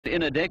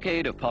in a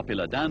decade of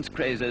popular dance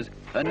crazes,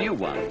 a new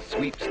one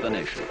sweeps the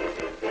nation.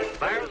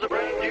 There's a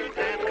brand new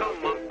dance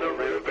come up the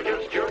river.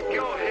 Just jerk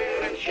your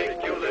head and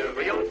shake your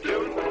liver. You'll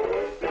do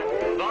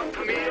the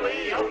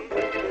chameleon.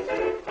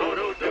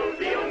 Oh,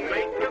 do you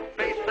make a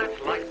face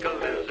that's like a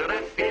lizard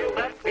and feel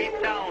that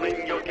beat down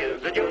in your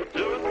gizzard. You'll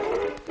do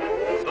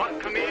the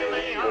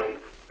chameleon.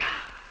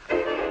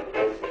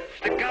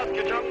 Stick out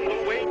your tongue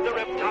the way the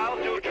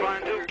reptiles do,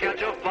 trying to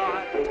catch a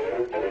fly.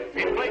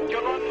 Inflate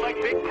your lung like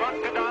big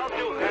crocodiles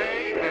do.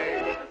 Hey,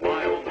 hey,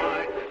 my oh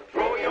my.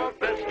 Throw your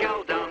best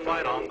gal down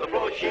right on the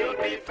floor. She'll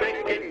be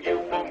begging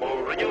you for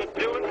more, and you're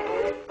doing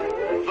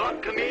the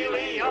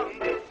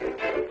chameleon.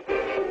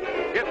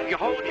 If you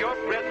hold your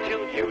breath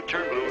till you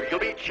turn blue, you'll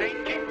be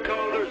changing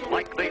colors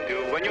like they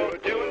do when you're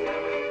doing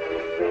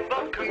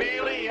the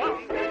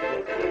chameleon.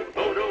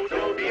 Oh,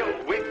 do you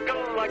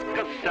wiggle like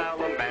a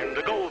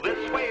salamander? Go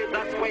this way,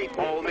 that way,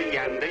 all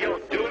meander. You're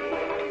doing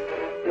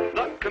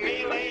the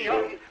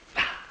chameleon.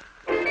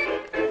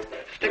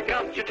 Stick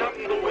out your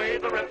tongue the way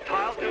the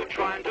reptiles do,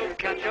 trying to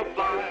catch a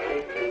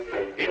fly.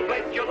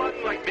 Inflate your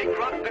lung like big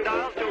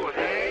crocodiles do.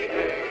 Hey,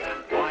 hey,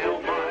 my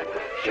oh my.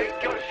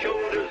 Shake your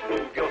shoulders,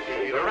 move your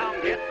feet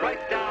around, get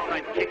right down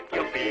and kick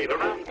your feet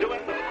around, doing